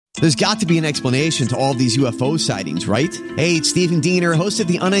There's got to be an explanation to all these UFO sightings, right? Hey, it's Stephen Diener, host of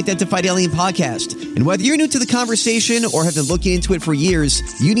the Unidentified Alien Podcast. And whether you're new to the conversation or have been looking into it for years,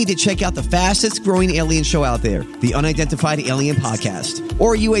 you need to check out the fastest growing alien show out there, the Unidentified Alien Podcast,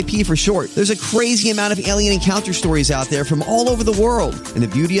 or UAP for short. There's a crazy amount of alien encounter stories out there from all over the world. And the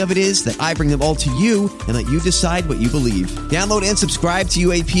beauty of it is that I bring them all to you and let you decide what you believe. Download and subscribe to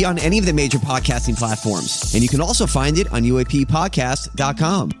UAP on any of the major podcasting platforms. And you can also find it on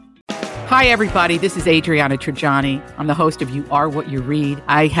UAPpodcast.com. Hi, everybody. This is Adriana Trajani. I'm the host of You Are What You Read.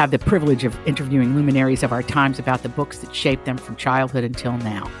 I have the privilege of interviewing luminaries of our times about the books that shaped them from childhood until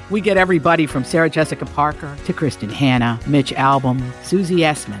now. We get everybody from Sarah Jessica Parker to Kristen Hanna, Mitch Albom, Susie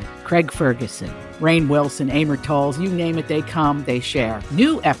Essman, Craig Ferguson, Rainn Wilson, Amor Tolls, you name it, they come, they share.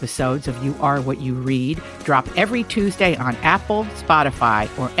 New episodes of You Are What You Read drop every Tuesday on Apple, Spotify,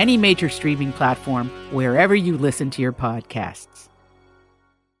 or any major streaming platform wherever you listen to your podcasts.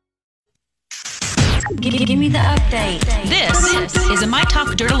 Give me the update. This is a My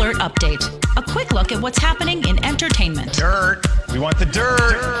Talk Dirt Alert update. A quick look at what's happening in entertainment. Dirt. We want the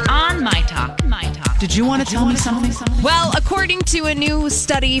dirt. On My Talk. Did you want to tell me something? Well, according to a new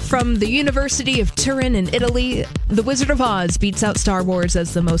study from the University of Turin in Italy, The Wizard of Oz beats out Star Wars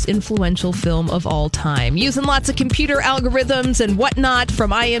as the most influential film of all time. Using lots of computer algorithms and whatnot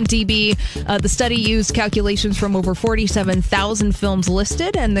from IMDb, the study used calculations from over 47,000 films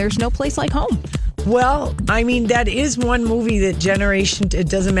listed, and there's no place like home. Well, I mean, that is one movie that generation, it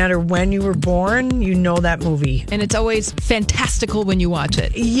doesn't matter when you were born, you know that movie. And it's always fantastical when you watch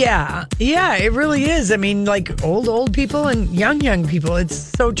it. Yeah, it really is. I mean, like old people and young people. It's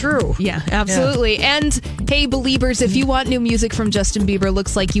so true. Yeah, absolutely. Yeah. And hey, believers, if you want new music from Justin Bieber,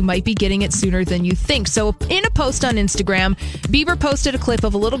 looks like you might be getting it sooner than you think. So in a post on Instagram, Bieber posted a clip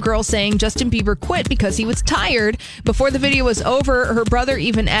of a little girl saying Justin Bieber quit because he was tired. Before the video was over, her brother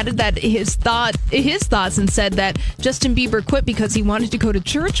even added that his thoughts and said that Justin Bieber quit because he wanted to go to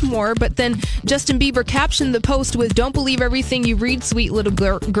church more. But then Justin Bieber captioned the post with, "Don't believe everything you read, sweet little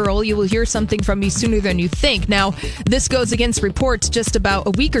girl. You will hear something from me sooner than you think." Now, this goes against reports just about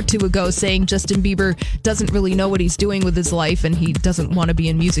a week or two ago saying Justin Bieber doesn't really know what he's doing with his life and he doesn't want to be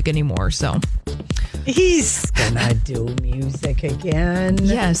in music anymore. So he's gonna do music again.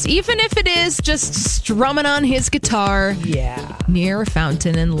 Yes, even if it is just strumming on his guitar near a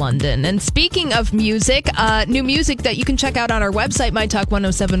fountain in London. And speaking of music, new music that you can check out on our website,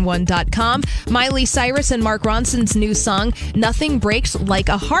 mytalk1071.com. Miley Cyrus and Mark Ronson's new song, Nothing Breaks Like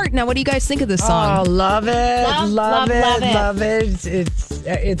a Heart. Now, what do you guys think of this song? Oh, love it. Love it.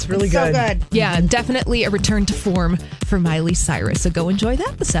 It's really good. So good. Yeah, definitely a return to form for Miley Cyrus. So go enjoy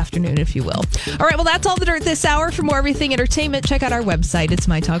that this afternoon, if you will. All right, well, that's all the dirt this hour. For more everything entertainment, check out our website. It's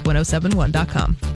mytalk1071.com.